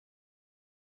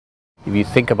if you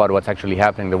think about what's actually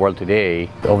happening in the world today,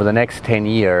 over the next 10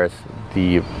 years,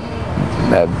 the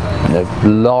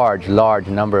large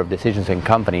number of decisions in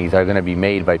companies are going to be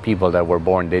made by people that were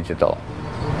born digital.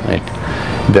 Right?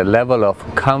 The level of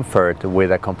comfort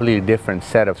with a completely different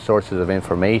set of sources of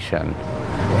information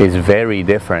is very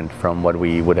different from what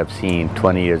we would have seen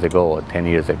 20 years ago or 10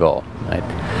 years ago. Right?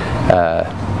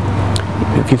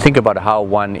 If you think about how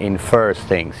one infers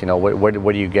things, you know,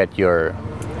 where do you get your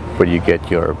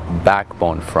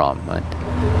backbone from?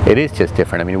 Right? It is just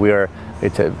different. I mean,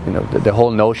 the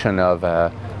whole notion of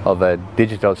a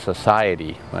digital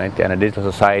society, right? And a digital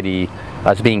society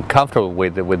as being comfortable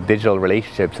with digital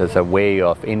relationships as a way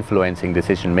of influencing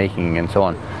decision making and so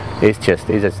on is just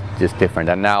different.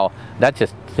 And now that's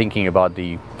just thinking about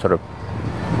the sort of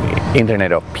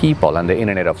internet of people and the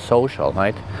internet of social,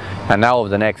 right? And now over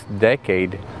the next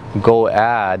decade, go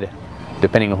add,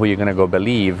 depending on who you're going to go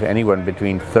believe, anywhere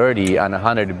between 30 and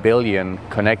 100 billion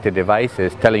connected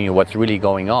devices telling you what's really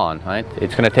going on, right?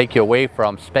 It's going to take you away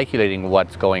from speculating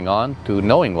what's going on to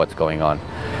knowing what's going on.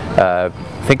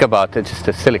 Think about just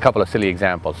a couple of silly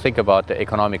examples. Think about the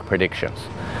economic predictions.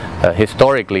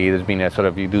 Historically, there's been a sort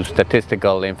of, you do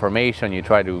statistical information, you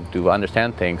try to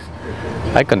understand things.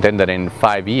 I contend that in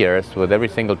 5 years, with every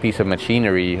single piece of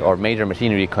machinery or major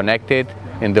machinery connected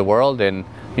in the world, and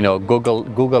you know,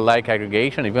 Google-like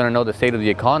aggregation, if you want to know the state of the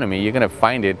economy, you're going to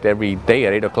find it every day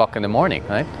at 8 o'clock in the morning,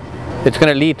 right? It's going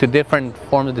to lead to different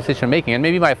forms of decision making. And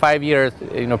maybe my 5 years,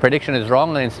 you know, prediction is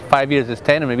wrong, and in 5 years it's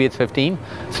 10, and maybe it's 15.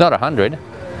 It's not 100.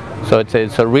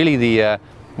 So really,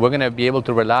 we're going to be able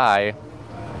to rely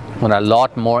on a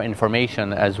lot more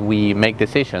information as we make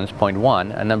decisions, point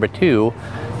one. And number two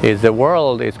is the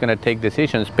world is going to take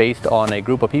decisions based on a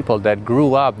group of people that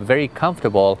grew up very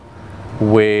comfortable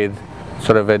with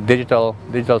sort of a digital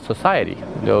society.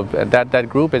 You know, that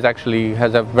group has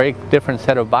a very different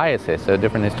set of biases,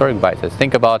 different historic biases.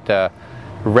 Think about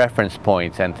reference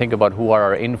points and think about who are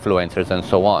our influencers and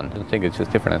so on. I don't think it's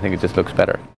just different. I think it just looks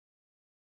better.